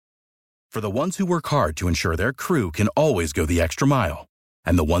For the ones who work hard to ensure their crew can always go the extra mile,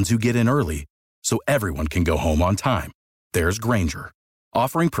 and the ones who get in early so everyone can go home on time, there's Grainger,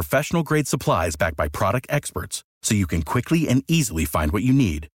 offering professional-grade supplies backed by product experts so you can quickly and easily find what you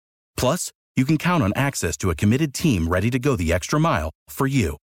need. Plus, you can count on access to a committed team ready to go the extra mile for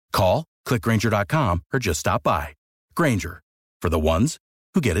you. Call, click Grainger.com, or just stop by. Grainger, for the ones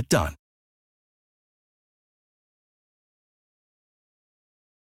who get it done.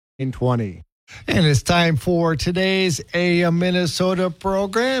 In 20. And it's time for today's AM Minnesota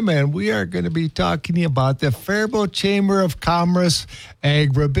program, and we are going to be talking about the Faribault Chamber of Commerce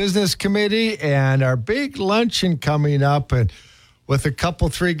Agri-Business Committee and our big luncheon coming up. And with a couple,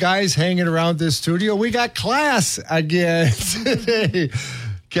 three guys hanging around this studio, we got class again today.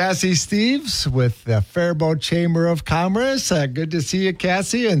 Casie Steeves with the Faribault Chamber of Commerce. Good to see you,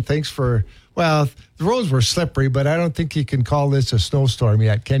 Casie, and thanks for, well, the roads were slippery, but I don't think you can call this a snowstorm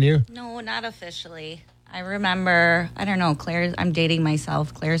yet, can you? No, not officially. I remember, I don't know, Claire, I'm dating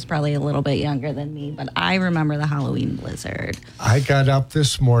myself. Claire's probably a little bit younger than me, but I remember the Halloween blizzard. I got up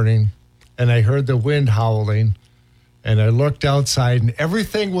this morning, and I heard the wind howling, and I looked outside, and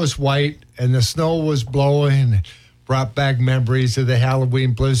everything was white, and the snow was blowing. Brought back memories of the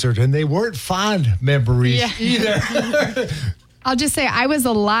Halloween blizzard, and they weren't fond memories either. I'll just say I was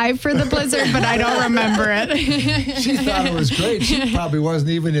alive for the blizzard, but I don't remember it. She thought it was great. She probably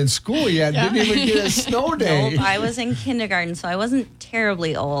wasn't even in school yet, didn't even get a snow day. Nope, I was in kindergarten, so I wasn't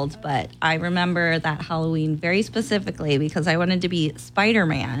terribly old, but I remember that Halloween very specifically because I wanted to be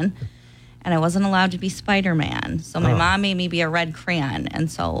Spider-Man, and I wasn't allowed to be Spider-Man. So my mom made me be a red crayon,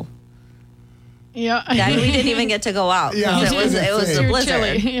 and so... Yeah, then we didn't even get to go out. Yeah, it was the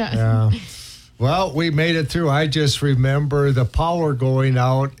blizzard. Yeah. Well, we made it through. I just remember the power going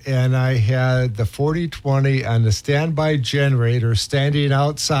out, and I had the 4020 on the standby generator standing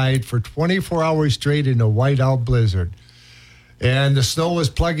outside for 24 hours straight in a whiteout blizzard. And the snow was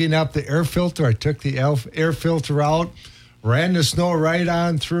plugging up the air filter. I took the air filter out, ran the snow right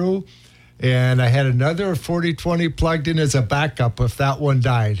on through, and I had another 4020 plugged in as a backup if that one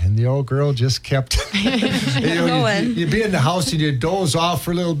died. And the old girl just kept going. You'd be in the house and you'd doze off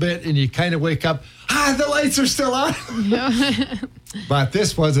for a little bit and you kind of wake up, the lights are still on. But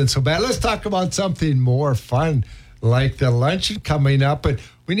this wasn't so bad. Let's talk about something more fun like the luncheon coming up. But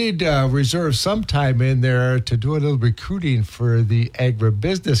we need to reserve some time in there to do a little recruiting for the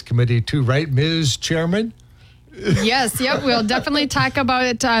Agri-Business Committee too, right, Ms. Chairman? Yes, we'll definitely talk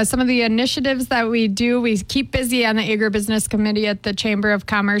about some of the initiatives that we do. We keep busy on the Agri-Business Committee at the Chamber of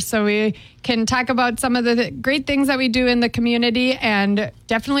Commerce, so we can talk about some of the great things that we do in the community and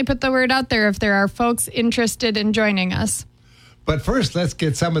definitely put the word out there if there are folks interested in joining us. But first, let's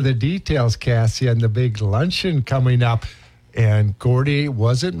get some of the details, Casie, on the big luncheon coming up. And Gordy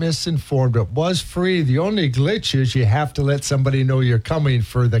wasn't misinformed. It was free. The only glitch is you have to let somebody know you're coming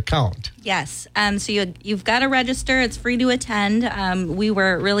for the count. Yes. So you've got to register. It's free to attend. We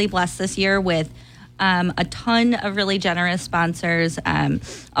were really blessed this year with a ton of really generous sponsors.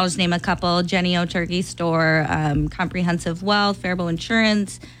 I'll just name a couple. Jenny O Turkey Store, Comprehensive Wealth, Faribault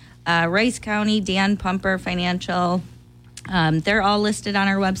Insurance, Rice County, Dan Pumper Financial. They're all listed on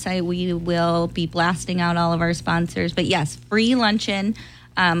our website. We will be blasting out all of our sponsors. But yes, free luncheon.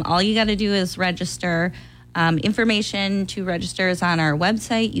 All you got to do is register. Information to register is on our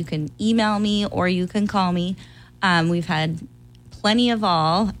website. You can email me or you can call me. We've had plenty of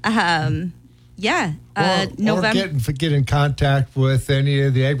all. November. Or get in contact with any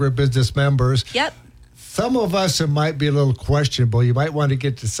of the Agri-Business members. Yep. Some of us, it might be a little questionable. You might want to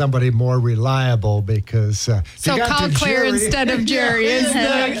get to somebody more reliable because... so call Claire instead of Jerry is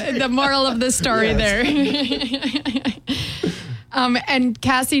the moral of the story there. And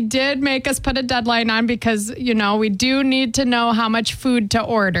Casie did make us put a deadline on because, we do need to know how much food to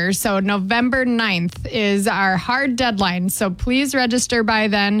order. So November 9th is our hard deadline. So please register by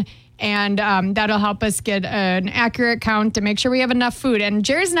then. And that'll help us get an accurate count to make sure we have enough food. And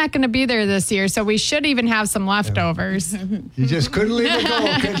Jerry's not going to be there this year, so we should even have some leftovers. You just couldn't leave it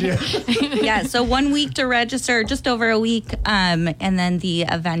go, could you? Yeah, so 1 week to register, just over a week, and then the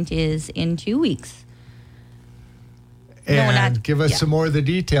event is in 2 weeks. And give us some more of the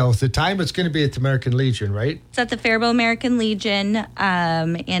details. The time it's going to be at the American Legion, right? It's at the Faribault American Legion,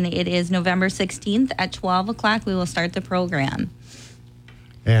 and it is November 16th at 12 o'clock. We will start the program.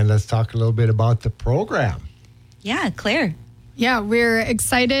 And let's talk a little bit about the program. Yeah, Claire. Yeah, we're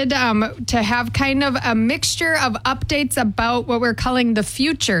excited to have kind of a mixture of updates about what we're calling the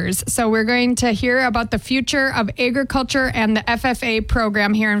futures. So we're going to hear about the future of agriculture and the FFA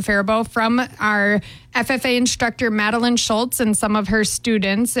program here in Faribault from our FFA instructor Madeline Schultz and some of her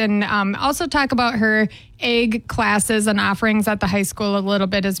students, and also talk about her ag classes and offerings at the high school a little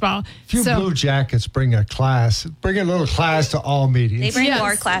bit as well. Few Blue Jackets bring a little class to all meetings. They bring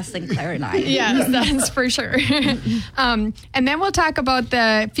more class than Claire and I. Yes, that's for sure. And then we'll talk about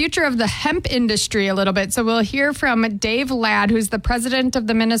the future of the hemp industry a little bit. So we'll hear from Dave Ladd, who's the president of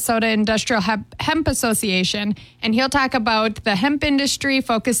the Minnesota Industrial Hemp Association, and he'll talk about the hemp industry,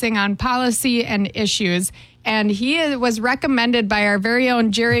 focusing on policy and issues. And he was recommended by our very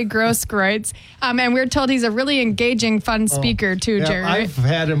own Jerry Grosskreutz. And we're told he's a really engaging, fun speaker too, yeah, Jerry. I've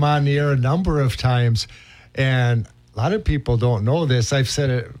had him on the air a number of times, and a lot of people don't know this. I've said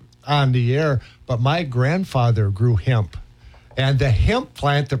it on the air, but my grandfather grew hemp. And the hemp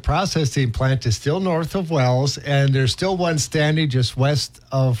plant, the processing plant, is still north of Wells, and there's still one standing just west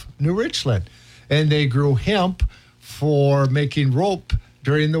of New Richland. And they grew hemp for making rope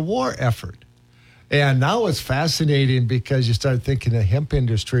during the war effort. And now it's fascinating because you start thinking the hemp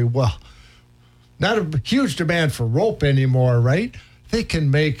industry, well, not a huge demand for rope anymore, right? They can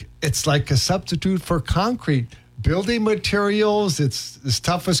make, it's like a substitute for concrete. Building materials, it's as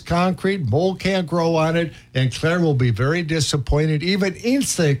tough as concrete. Mold can't grow on it. And Claire will be very disappointed. Even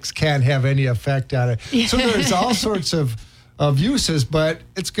insects can't have any effect on it. Yeah. So there's all sorts of uses, but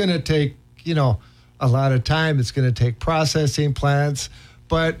it's going to take, a lot of time. It's going to take processing plants.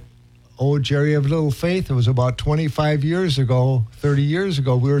 But Jerry, of little faith, it was about 25 years ago, 30 years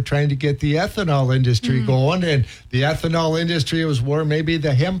ago, we were trying to get the ethanol industry going, and the ethanol industry was where maybe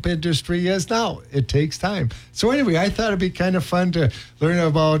the hemp industry is now. It takes time. So anyway, I thought it'd be kind of fun to learn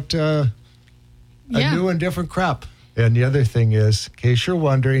about a new and different crop. And the other thing is, in case you're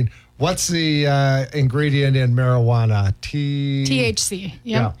wondering, what's the ingredient in marijuana? THC.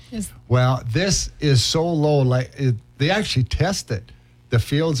 Yeah. Well, this is so low, they actually test it. The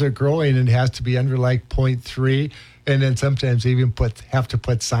fields are growing and it has to be under 0.3. And then sometimes even have to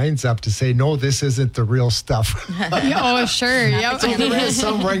put signs up to say, no, this isn't the real stuff. Oh, sure. Yep. So there is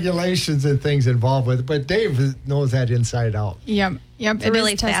some regulations and things involved with it. But Dave knows that inside out. Yep. It's a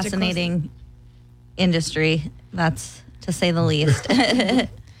really fascinating industry. That's to say the least.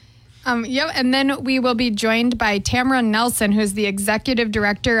 And then we will be joined by Tamara Nelson, who's the executive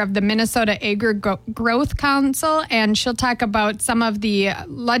director of the Minnesota Agri-Growth Council, and she'll talk about some of the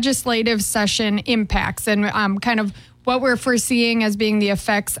legislative session impacts and kind of what we're foreseeing as being the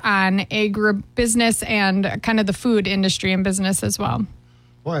effects on agribusiness and kind of the food industry and business as well.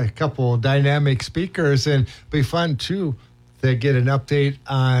 Boy, a couple of dynamic speakers, and it'll be fun, too, to get an update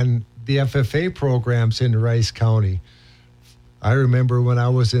on the FFA programs in Rice County. I remember when I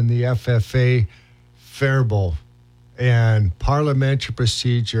was in the FFA Faribault and parliamentary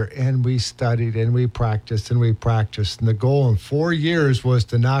procedure, and we studied and we practiced. And the goal in 4 years was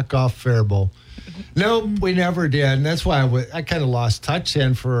to knock off Faribault. Nope, we never did. And that's why I kind of lost touch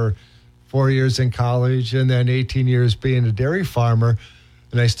then for 4 years in college and then 18 years being a dairy farmer.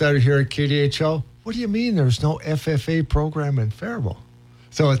 And I started here at KDHL. What do you mean there's no FFA program in Faribault?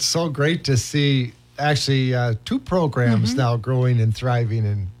 So it's so great to see actually two programs now growing and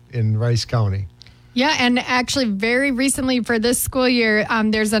thriving in Rice County. Yeah, and actually very recently for this school year,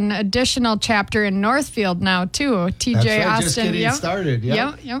 there's an additional chapter in Northfield now too. TJ That's right, Austin. Just getting started.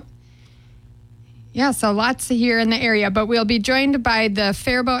 Yep. Yeah, so lots here in the area, but we'll be joined by the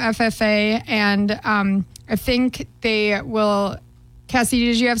Faribault FFA, and I think they will. Casie,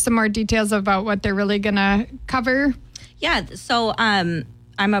 did you have some more details about what they're really going to cover? Yeah, so I'm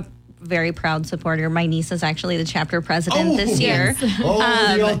a very proud supporter. My niece is actually the chapter president this year.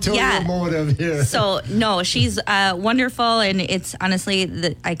 The ulterior motive here. So, no, she's wonderful, and it's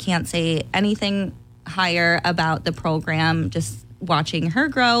honestly, I can't say anything higher about the program. Just watching her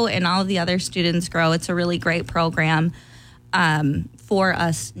grow and all of the other students grow, it's a really great program for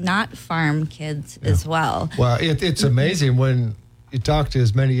us not farm kids as well. Well, it's amazing when you talk to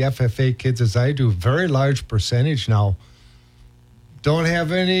as many FFA kids as I do, very large percentage now don't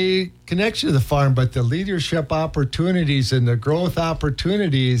have any connection to the farm, but the leadership opportunities and the growth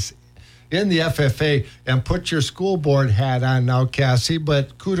opportunities in the FFA, and put your school board hat on now, Casie,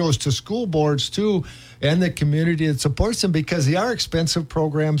 but kudos to school boards too and the community that supports them, because they are expensive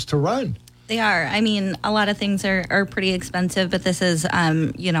programs to run. They are. I mean, a lot of things are pretty expensive, but this is,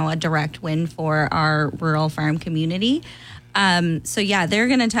 a direct win for our rural farm community. They're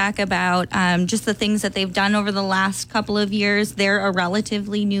going to talk about just the things that they've done over the last couple of years. They're a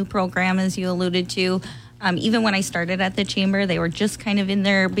relatively new program, as you alluded to. Even when I started at the chamber, they were just kind of in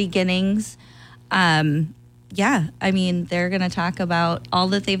their beginnings. They're going to talk about all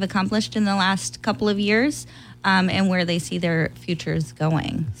that they've accomplished in the last couple of years and where they see their futures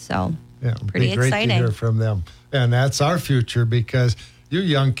going. So Yeah, it'd pretty be great exciting to hear from them. And that's our future because you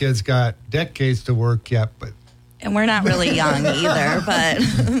young kids got decades to work yet, but and we're not really young either, but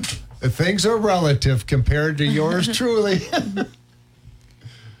things are relative compared to yours truly.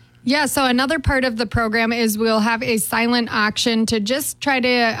 Yeah, so another part of the program is we'll have a silent auction to just try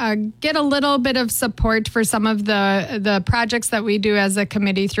to get a little bit of support for some of the projects that we do as a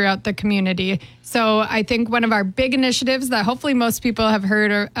committee throughout the community. So I think one of our big initiatives that hopefully most people have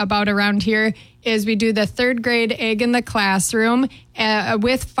heard about around here is we do the third grade Egg in the Classroom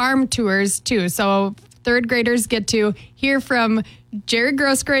with farm tours too. So third graders get to hear from Jared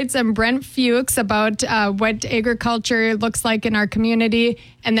Grosskreutz and Brent Fuchs about what agriculture looks like in our community,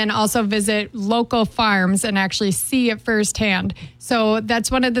 and then also visit local farms and actually see it firsthand. So that's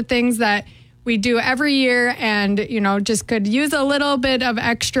one of the things that we do every year and, just could use a little bit of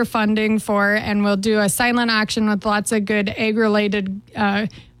extra funding for, and we'll do a silent auction with lots of good ag-related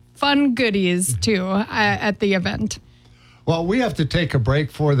fun goodies, too, at the event. Well, we have to take a break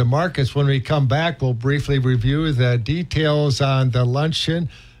for the markets. When we come back, we'll briefly review the details on the luncheon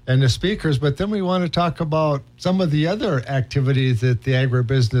and the speakers, but then we want to talk about some of the other activities that the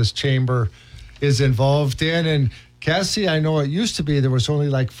Agri-Business Chamber is involved in. And Casie, I know it used to be there was only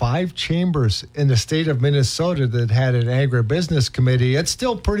like 5 chambers in the state of Minnesota that had an Agri-Business Committee. It's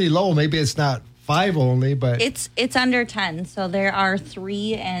still pretty low. Maybe it's not 5 only, but it's under 10. So there are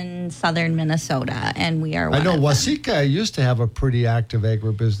 3 in southern Minnesota, and we are one I know of them. Waseca used to have a pretty active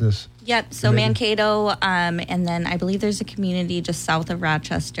agribusiness. Yep. So committee. Mankato, and then I believe there's a community just south of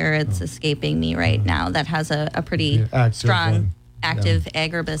Rochester. It's escaping me right now that has a pretty strong, active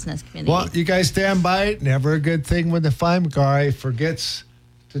agribusiness community. Well, you guys stand by. Never a good thing when the farm guy forgets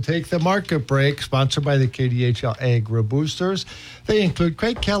to take the market break, sponsored by the KDHL Agri Boosters. They include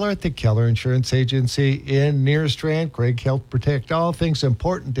Craig Keller at the Keller Insurance Agency in Nearstrand. Craig helps protect all things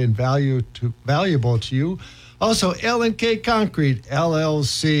important and valuable to you. Also, L&K Concrete,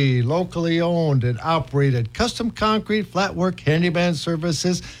 LLC, locally owned and operated custom concrete, flatwork, handyman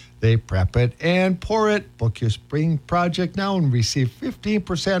services. They prep it and pour it. Book your spring project now and receive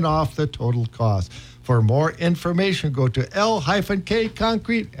 15% off the total cost. For more information, go to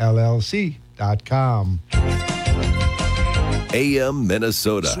l-kconcretellc.com. AM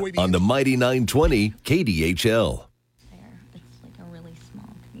Minnesota on the Mighty 920 KDHL. It's like a really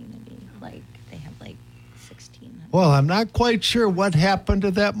small community. Like they have like 16. Well, I'm not quite sure what happened to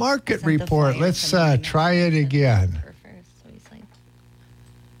that market report. Let's try it again. So he's like,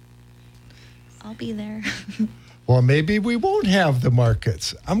 I'll be there. Well, maybe we won't have the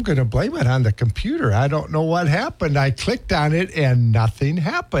markets. I'm going to blame it on the computer. I don't know what happened. I clicked on it and nothing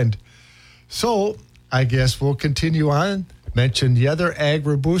happened. So I guess we'll continue on. Mention the other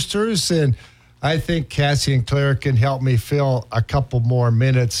Agri-Boosters, and I think Casie and Claire can help me fill a couple more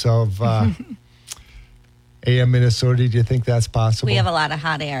minutes of AM Minnesota. Do you think that's possible? We have a lot of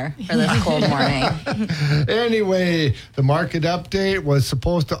hot air for this cold morning. Anyway, the market update was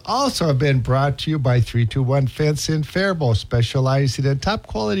supposed to also have been brought to you by 321 Fence in Faribault, specializing in top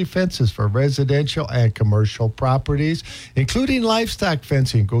quality fences for residential and commercial properties, including livestock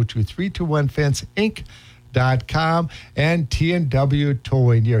fencing. Go to 321fenceinc.com and T&W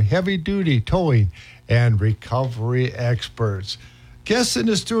Towing, your heavy-duty towing and recovery experts. Guests in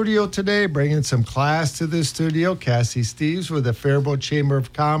the studio today, bringing some class to the studio, Casie Steeves with the Faribault Chamber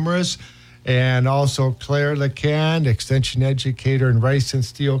of Commerce, and also Claire LaCanne, extension educator in Rice and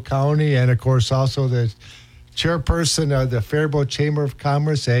Steele County, and of course also the chairperson of the Faribault Chamber of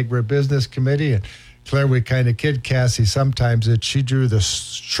Commerce Agri-Business Committee. And Claire, we kind of kid Casie sometimes that she drew the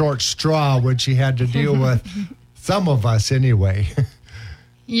short straw when she had to deal with some of us anyway.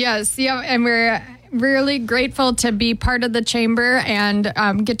 Yes, yeah, and we're really grateful to be part of the chamber and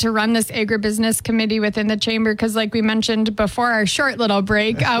get to run this agribusiness committee within the chamber because, like we mentioned before our short little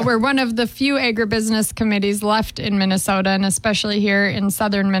break, we're one of the few agribusiness committees left in Minnesota, and especially here in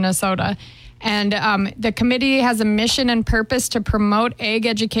southern Minnesota. And the committee has a mission and purpose to promote ag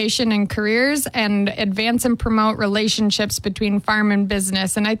education and careers and advance and promote relationships between farm and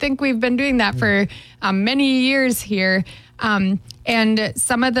business. And I think we've been doing that for many years here. And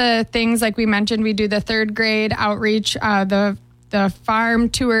some of the things, like we mentioned, we do the third grade outreach, the farm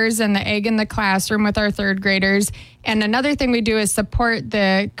tours and the egg in the classroom with our third graders. And another thing we do is support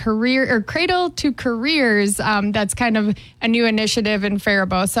the career or Cradle to Careers. That's kind of a new initiative in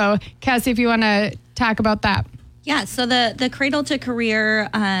Faribault. So, Casie, if you want to talk about that. Yeah, so the Cradle to Career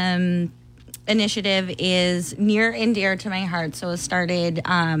initiative is near and dear to my heart. So it started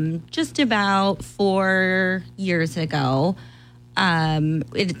just about 4 years ago.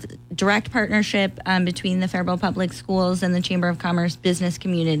 It's direct partnership between the Faribault Public Schools and the Chamber of Commerce business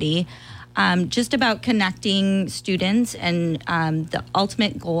community, just about connecting students. And the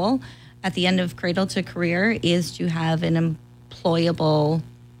ultimate goal at the end of Cradle to Career is to have an employable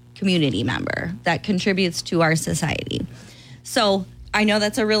community member that contributes to our society. So I know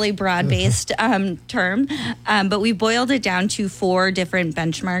that's a really broad-based term, but we boiled it down to 4 different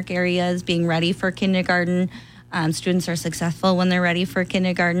benchmark areas: being ready for kindergarten. Students are successful when they're ready for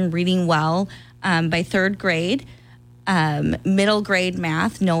kindergarten, reading well by 3rd grade, middle grade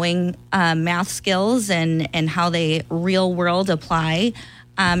math, knowing math skills and how they real world apply,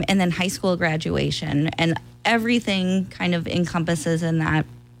 and then high school graduation. And everything kind of encompasses in that.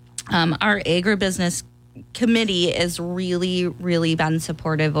 Our Agri-Business committee has really, really been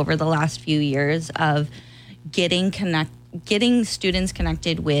supportive over the last few years of getting students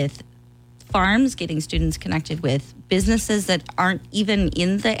connected with farms, getting students connected with businesses that aren't even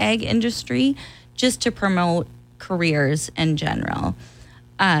in the ag industry, just to promote careers in general.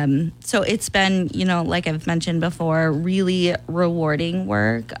 So it's been, like I've mentioned before, really rewarding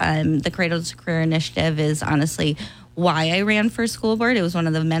work. The Cradle to Career Initiative is honestly why I ran for school board. It was one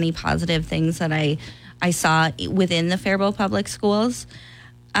of the many positive things that I saw within the Faribault Public Schools.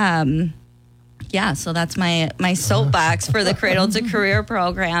 So that's my soapbox for the Cradle to Career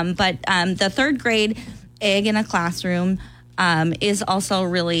program. But the 3rd grade Ag in a Classroom is also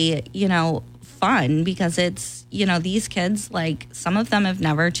really, fun, because it's, these kids, like, some of them have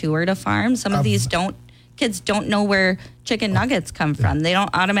never toured a farm. Some of these kids don't know where chicken nuggets come from. They don't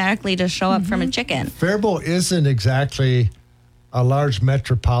automatically just show up from a chicken. Faribault isn't exactly a large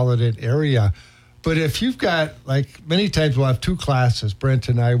metropolitan area. But if you've got, like, many times we'll have 2 classes, Brent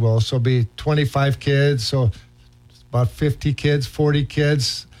and I will, so it'll be 25 kids, so about 50 kids, 40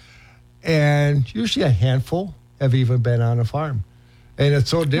 kids, and usually a handful have even been on a farm. And it's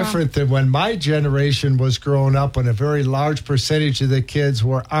so different than when my generation was growing up, when a very large percentage of the kids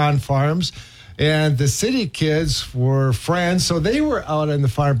were on farms, and the city kids were friends, so they were out on the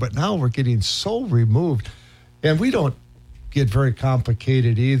farm. But now we're getting so removed, and we don't get very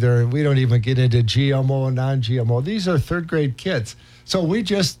complicated either. We don't even get into GMO and non-GMO. These are 3rd grade kids. So we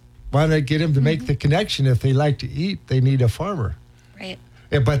just want to get them to make the connection. If they like to eat, they need a farmer. Right.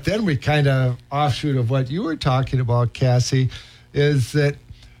 But then we kind of offshoot of what you were talking about, Casie, is that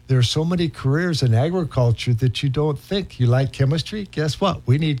there's so many careers in agriculture that you don't think. You like chemistry? Guess what?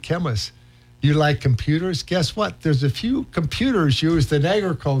 We need chemists. You like computers? Guess what? There's a few computers used in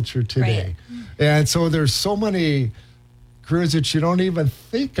agriculture today. Right. And so there's so many careers that you don't even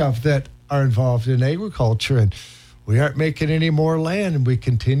think of that are involved in agriculture. And we aren't making any more land, and we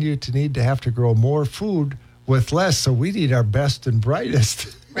continue to need to have to grow more food with less. So we need our best and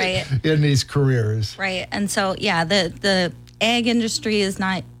brightest in these careers. Right. And so, the ag industry is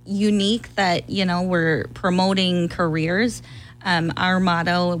not unique that, we're promoting careers. Our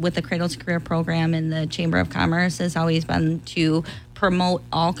motto with the Cradle to Career program in the Chamber of Commerce has always been to promote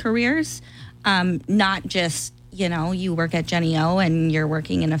all careers, not just, you work at Jenny O and you're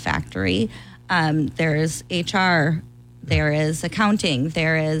working in a factory. There's HR, there is accounting,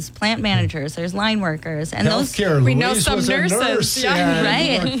 there is plant managers, there's line workers, and healthcare. We know Louise some was nurses. A nurse,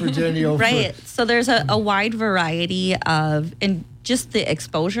 Right. Worked for Jenny O Right. So there's a wide variety of, and just the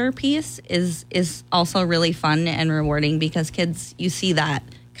exposure piece is also really fun and rewarding, because kids, you see that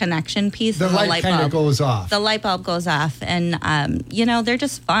connection piece. The light kind of goes off. The light bulb goes off, and they're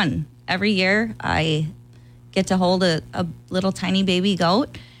just fun. Every year I get to hold a little tiny baby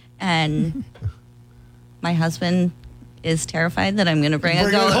goat, and my husband is terrified that I'm going to bring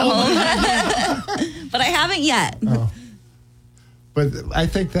a goat home. But I haven't yet. Oh. But I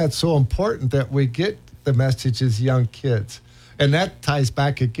think that's so important that we get the message as young kids. And that ties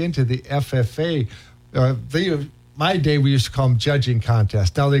back again to the FFA. My day, we used to call them judging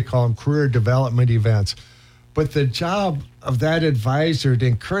contests. Now they call them career development events. But the job of that advisor to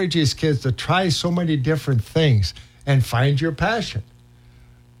encourage these kids to try so many different things and find your passion.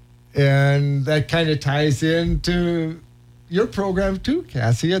 And that kind of ties into your program too,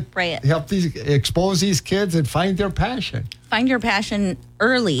 Casie. Right. Help expose these kids and find their passion. Find your passion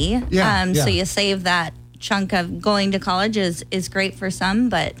early. So you save that chunk of going to college is great for some,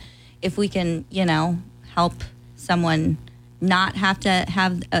 but if we can, help someone not have to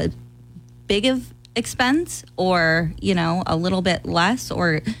have a big of expense, or, a little bit less,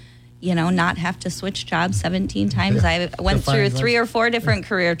 or, not have to switch jobs 17 times. I went through 3 or 4 different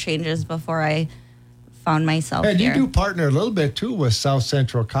career changes before I found myself And here. you do partner a little bit, too, with South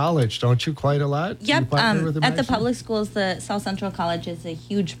Central College, don't you, quite a lot? Yep. You partner with them, At the actually? public schools, the South Central College is a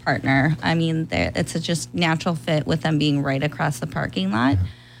huge partner. I mean, it's a just natural fit with them being right across the parking lot.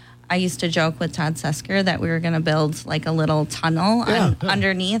 I used to joke with Todd Sesker that we were going to build like a little tunnel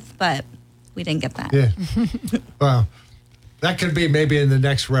underneath, but we didn't get that. Yeah. Well, that could be maybe in the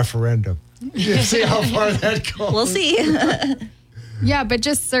next referendum. You see how far that goes. We'll see. Yeah, but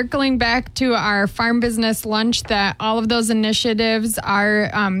just circling back to our farm business lunch, that all of those initiatives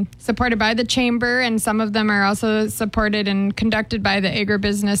are supported by the chamber, and some of them are also supported and conducted by the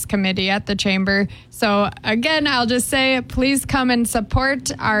Agri-Business Committee at the chamber. So again, I'll just say, please come and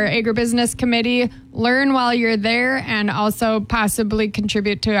support our Agri-Business Committee, learn while you're there, and also possibly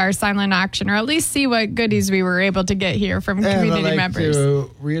contribute to our silent auction, or at least see what goodies we were able to get here from community I'd like members.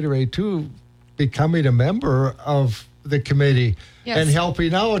 to reiterate, too, becoming a member of the committee. Yes. And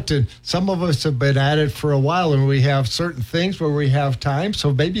helping out. And some of us have been at it for a while, and we have certain things where we have time.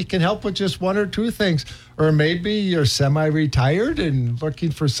 So maybe you can help with just one or two things. Or maybe you're semi-retired and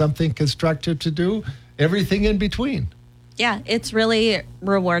looking for something constructive to do. Everything in between. Yeah, it's really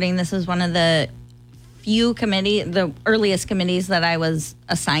rewarding. This is one of the the earliest committees that I was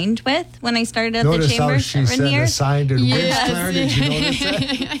assigned with when I started at the chamber How she 7 said years. assigned and Yes. words there. Did you notice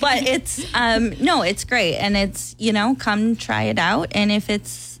that? But it's no, it's great, and it's come try it out, and if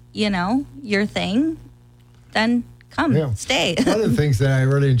it's your thing, then come stay. One of the things that I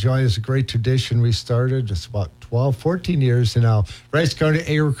really enjoy is a great tradition we started just about 12, 14 years now. Rice County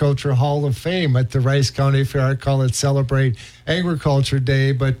Agriculture Hall of Fame at the Rice County Fair. I call it Celebrate Agriculture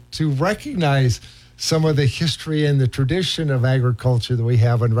Day, but to recognize some of the history and the tradition of agriculture that we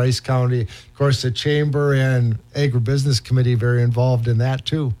have in Rice County. Of course, the Chamber and Agri-Business Committee very involved in that,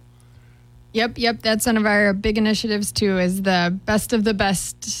 too. Yep. That's one of our big initiatives, too, is the Best of the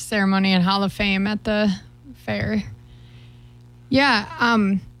Best ceremony and Hall of Fame at the fair. Yeah.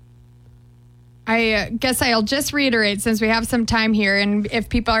 I guess I'll just reiterate, since we have some time here, and if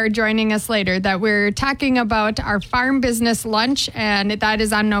people are joining us later, that we're talking about our farm business lunch, and that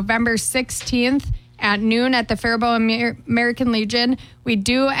is on November 16th. At noon at the Faribault American Legion. We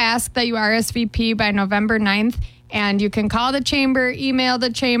do ask that you RSVP by November 9th, and you can call the chamber, email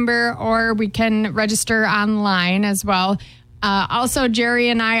the chamber, or we can register online as well. Also, Jerry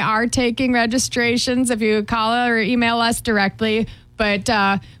and I are taking registrations if you call or email us directly, but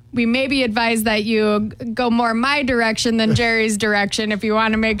we maybe advise that you go more my direction than Jerry's direction if you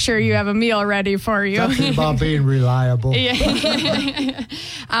want to make sure you have a meal ready for you. Something about being reliable.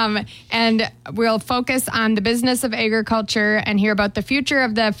 And we'll focus on the business of agriculture and hear about the future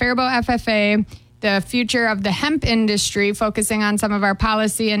of the Faribault FFA, the future of the hemp industry, focusing on some of our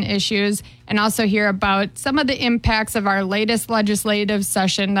policy and issues, and also hear about some of the impacts of our latest legislative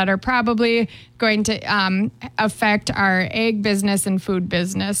session that are probably going to affect our ag business and food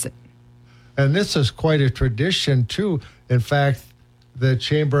business. And this is quite a tradition, too. In fact, the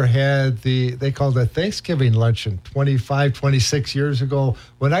chamber had they called it Thanksgiving luncheon 25, 26 years ago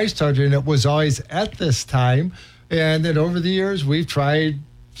when I started, and it was always at this time. And then over the years, we've tried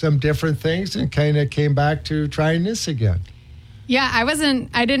some different things and kind of came back to trying this again. Yeah,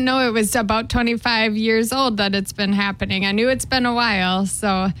 I didn't know it was about 25 years old that it's been happening. I knew it's been a while,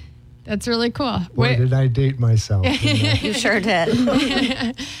 so that's really cool. Boy, did I date myself. You sure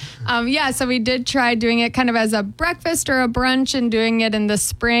did. So we did try doing it kind of as a breakfast or a brunch and doing it in the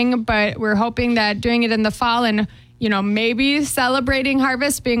spring, but we're hoping that doing it in the fall and maybe celebrating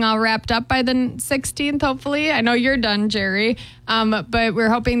harvest, being all wrapped up by the 16th, hopefully. I know you're done, Jerry. But we're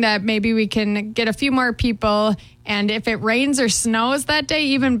hoping that maybe we can get a few more people. And if it rains or snows that day,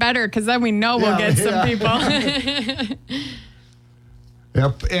 even better, because then we know we'll get some people.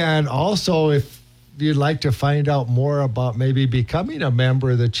 Yep. And also, if you'd like to find out more about maybe becoming a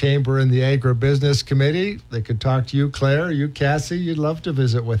member of the Chamber and the Agri-Business Committee, they could talk to you, Claire, you, Casie. You'd love to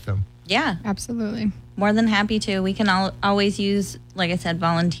visit with them. Yeah. Absolutely. More than happy to. We can always use, like I said,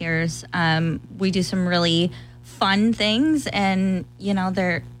 volunteers. We do some really fun things, and,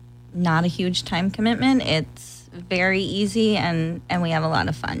 they're not a huge time commitment. It's very easy, and we have a lot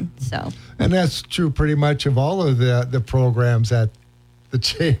of fun. So. And that's true pretty much of all of the programs at the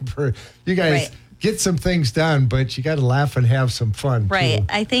chamber. You guys get some things done, but you got to laugh and have some fun. Right. Too.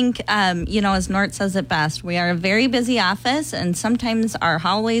 I think, as Nort says it best, we are a very busy office, and sometimes our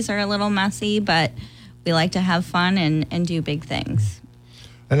hallways are a little messy, but we like to have fun and do big things.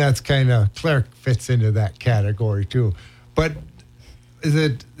 And that's kind of, Claire fits into that category too. But is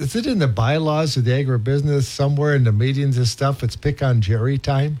it in the bylaws of the agribusiness somewhere in the meetings and stuff? It's pick on Jerry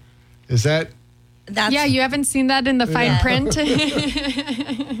time. Is that? You haven't seen that in the fine print.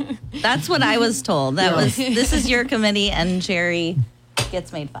 That's what I was told. This is your committee, and Jerry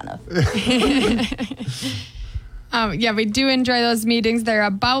gets made fun of. We do enjoy those meetings. They're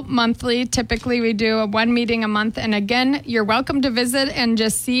about monthly. Typically, we do one meeting a month. And again, you're welcome to visit and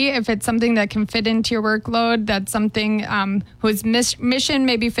just see if it's something that can fit into your workload, that's something whose mission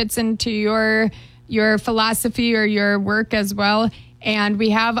maybe fits into your philosophy or your work as well. And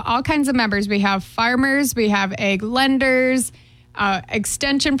we have all kinds of members. We have farmers, we have egg lenders,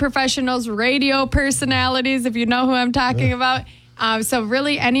 extension professionals, radio personalities, if you know who I'm talking about. So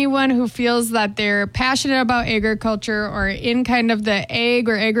really anyone who feels that they're passionate about agriculture or in kind of the ag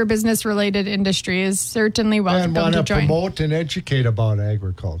or agribusiness related industry is certainly welcome to join. And want to promote and educate about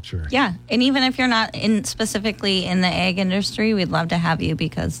agriculture. Yeah, and even if you're not specifically in the ag industry, we'd love to have you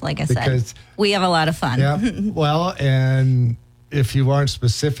because, like I said, we have a lot of fun. Yeah, well, and if you aren't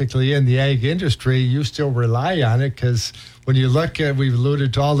specifically in the ag industry, you still rely on it because when you look at, we've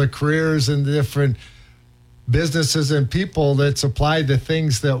alluded to all the careers and the different businesses and people that supply the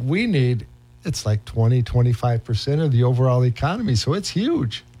things that we need, it's like 20-25% of the overall economy. So it's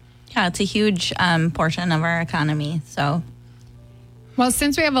huge. Yeah, it's a huge portion of our economy. So, well,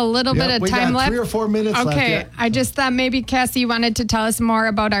 since we have a little bit of time left, 3 or 4 minutes left. Okay, I just thought maybe Casie wanted to tell us more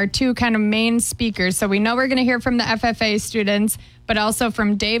about our two kind of main speakers. So we know we're going to hear from the FFA students, but also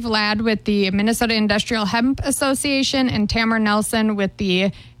from Dave Ladd with the Minnesota Industrial Hemp Association and Tamara Nelson with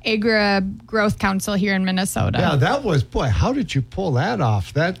the Agri-Growth Council here in Minnesota. Yeah, that was, boy, how did you pull that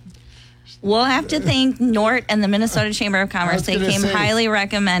off? We'll have to thank Nort and the Minnesota Chamber of Commerce. They came highly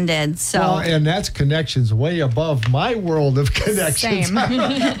recommended. So, well, and that's connections way above my world of connections.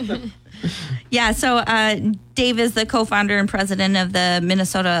 Same. Yeah, so Dave is the co-founder and president of the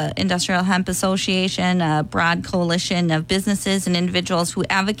Minnesota Industrial Hemp Association, a broad coalition of businesses and individuals who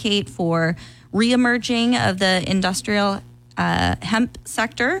advocate for reemerging of the industrial hemp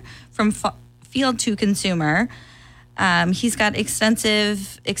sector from field to consumer. He's got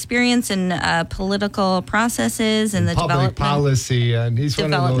extensive experience in political processes and the public development policy, and he's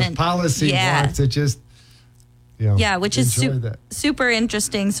one of those policy wonks that just which is super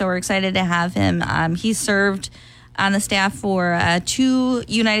interesting. So we're excited to have him. He served on the staff for 2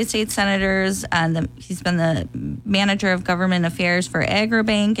 United States senators. He's been the manager of government affairs for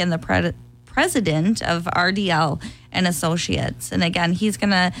Agribank and the president of RDL and Associates. And again, he's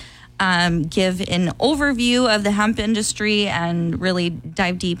going to give an overview of the hemp industry and really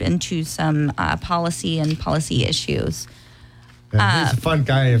dive deep into some policy issues. Yeah, he's a fun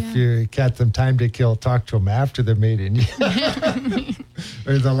guy. If you got some time to kill, talk to him after the meeting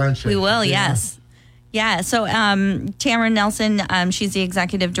or the luncheon. We will, yes. Yeah, so Tamara Nelson, she's the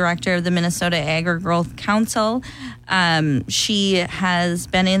executive director of the Minnesota Agri-Growth Council. She has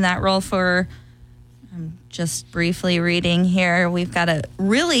been in that role for, I'm just briefly reading here, we've got a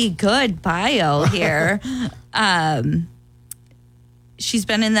really good bio here. She's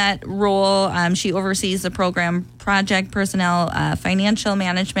been in that role. She oversees the program, project, personnel, financial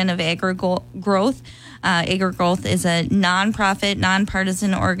management of Agri-Growth. Agri-Growth is a nonprofit,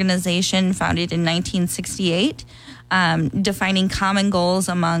 nonpartisan organization founded in 1968, defining common goals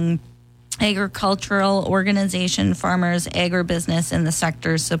among agricultural organization, farmers, agribusiness, and the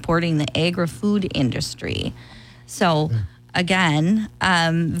sectors supporting the agri-food industry. So, again,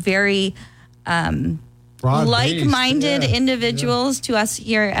 very like-minded individuals to us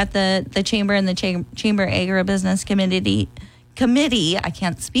here at the Chamber and the Chamber Agri-Business Committee. I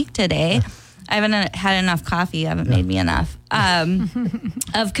can't speak today. I haven't had enough coffee. I haven't made me enough.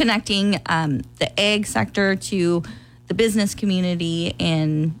 Of connecting the ag sector to the business community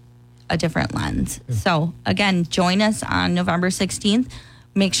in a different lens. So, again, join us on November 16th.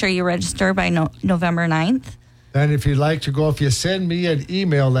 Make sure you register by November 9th. And if you'd like to go, if you send me an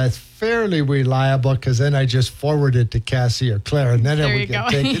email that's fairly reliable, because then I just forward it to Casie or Claire, and then it will get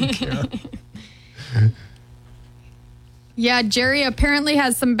taken care of. Yeah, Jerry apparently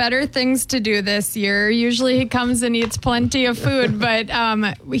has some better things to do this year. Usually he comes and eats plenty of food, but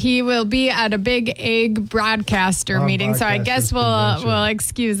he will be at a big egg broadcaster meeting, so I guess we'll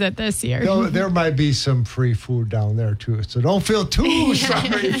excuse it this year. There might be some free food down there, too, so don't feel too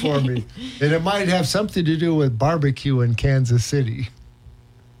sorry for me. And it might have something to do with barbecue in Kansas City.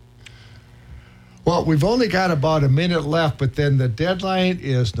 Well, we've only got about a minute left, but then the deadline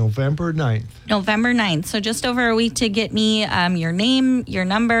is November 9th. November 9th. So just over a week to get me your name, your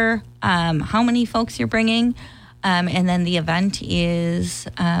number, how many folks you're bringing. And then the event is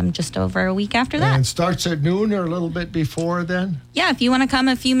just over a week after that. And starts at noon or a little bit before then? Yeah, if you want to come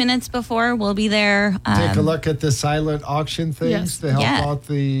a few minutes before, we'll be there. Take a look at the silent auction things to help out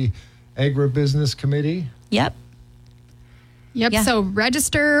the Agri-Business Committee. Yep. Yep. Yeah. So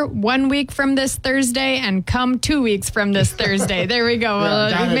register 1 week from this Thursday and come 2 weeks from this Thursday. There we go.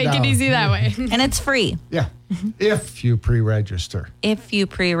 got it Make it down. easy that way. And it's free Yeah. If you pre-register. if you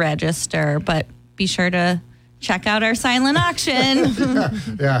pre-register, but be sure to check out our silent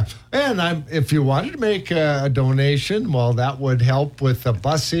auction. Yeah. And if you wanted to make a donation, well, that would help with the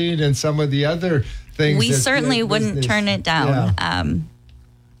busing and some of the other things. We that certainly the wouldn't business- turn it down. Yeah.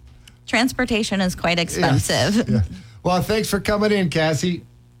 Transportation is quite expensive. Yeah. Well, thanks for coming in, Casie.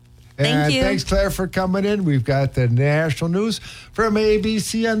 Thank you. Thanks, Claire, for coming in. We've got the national news from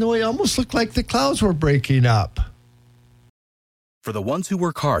ABC on the way. Almost looked like the clouds were breaking up. For the ones who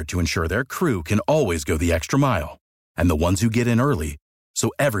work hard to ensure their crew can always go the extra mile, and the ones who get in early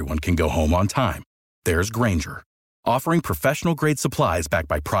so everyone can go home on time, there's Grainger, offering professional-grade supplies backed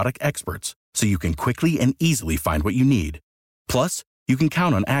by product experts so you can quickly and easily find what you need. Plus, you can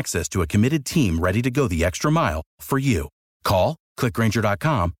count on access to a committed team ready to go the extra mile for you. Call, click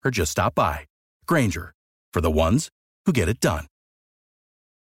Grainger.com, or just stop by. Grainger, for the ones who get it done.